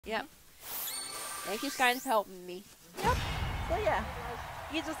Yep. Thank you, Sky, for helping me. Yep. So yeah,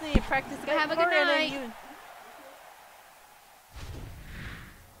 you just need to practice. Have a good night.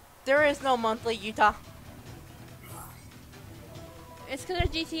 There is no monthly, Utah. It's because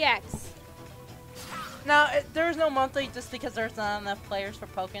of GTX. No, there is no monthly just because there's not enough players for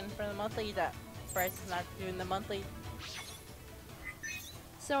Pokkén for the monthly. That Bryce is not doing the monthly.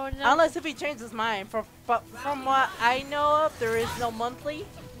 So no, unless if he changes his mind. But from what I know of, there is no monthly.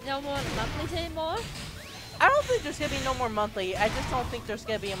 No more monthlies anymore? I don't think there's gonna be no more monthly. I just don't think there's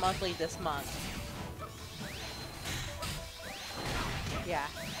gonna be a monthly this month. Yeah.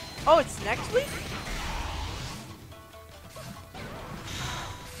 Oh, it's next week?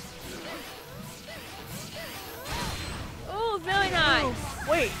 Oh, very nice. Ooh,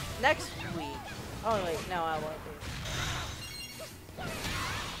 wait, next week. Oh wait, no, I won't be.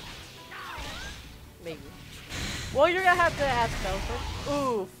 Maybe. Well, you're gonna have to ask Bellsworth.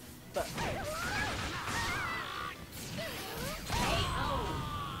 Ooh, but.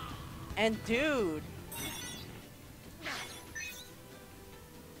 And dude.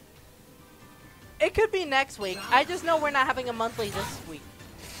 It could be next week. I just know we're not having a monthly this week.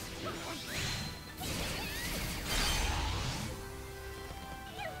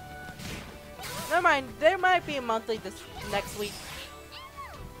 Never mind. There might be a monthly this next week.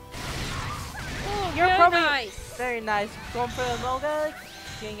 Oh, You're very probably nice. very nice. Going for the Moga,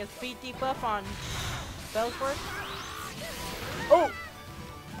 getting a speed debuff on Bellsworth. Oh.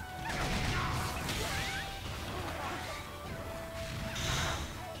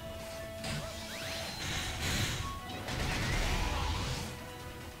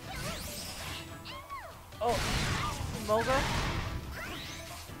 Oh, Moga.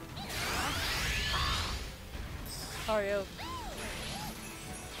 Hurry up.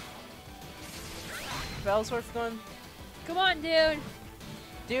 Bellsworth going. Come on, dude.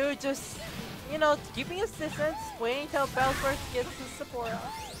 Dude, just, you know, keeping his distance, waiting until Bellsworth gets his support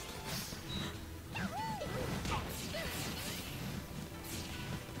off.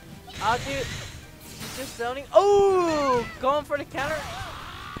 Oh, dude. He's just zoning. Oh! Going for the counter.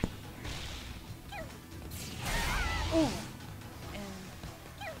 Ooh. And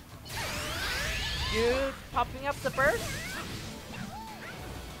dude, popping up the burst.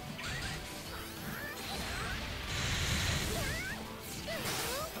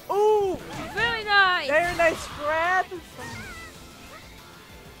 Ooh! Very nice. Very nice grab.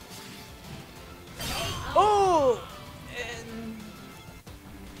 Ooh! And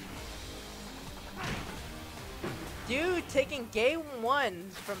dude taking game 1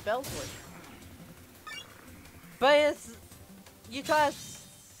 from Bellsworth. But it's, Utah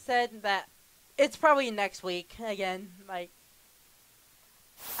said that it's probably next week again. Like,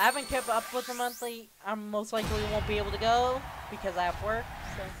 I haven't kept up with the monthly. I most likely won't be able to go because I have work.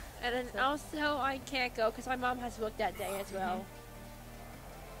 So. And then also I can't go because my mom has work that day as well.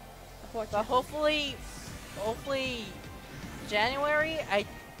 But hopefully January I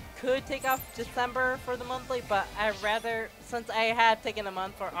could take off December for the monthly. But I'd rather, since I had taken a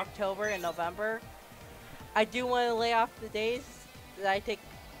month for October and November, I do want to lay off the days that I take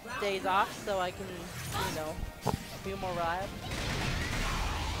days off so I can, you know, be more reliable.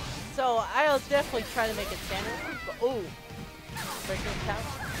 So I'll definitely try to make it standard. But ooh, breaking the count.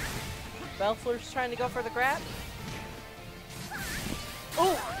 Bellsworth's trying to go for the grab.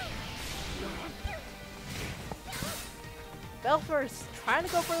 Ooh, Bellsworth's trying to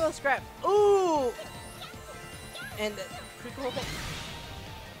go for those grabs. Ooh, and pretty cool thing.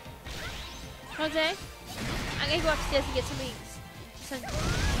 Jose, I'm gonna go upstairs and get some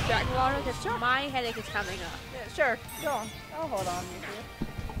dragon water because my headache is coming up. Yeah, sure. Go on. I'll hold on to you.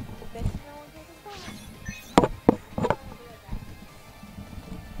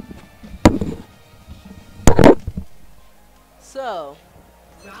 So,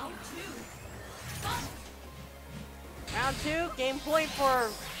 round 2, game point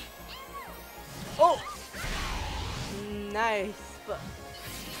for. Oh, nice. But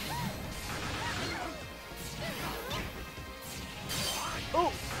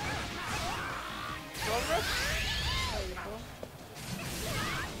oh,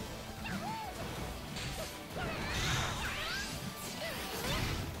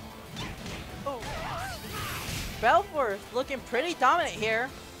 Bellsworth looking pretty dominant here.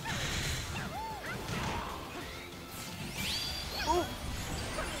 Ooh.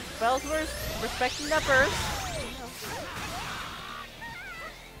 Bellsworth respecting that burst.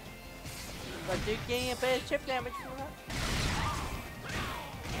 But Duke getting a bit of chip damage from that.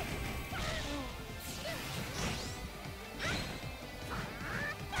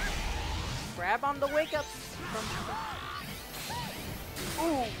 Grab on the wake up.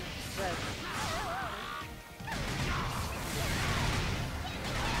 Ooh. Red.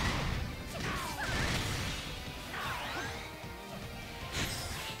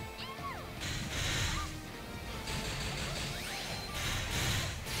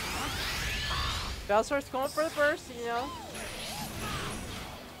 Bellsworth's going for the burst, you know.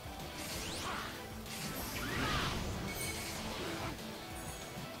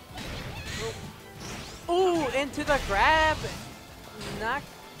 Ooh, into the grab. Knock.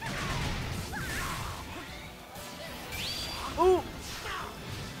 Ooh.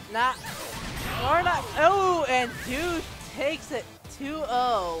 Not. Or not. Oh, and dude takes it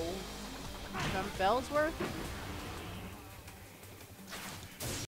 2-0 from Bellsworth.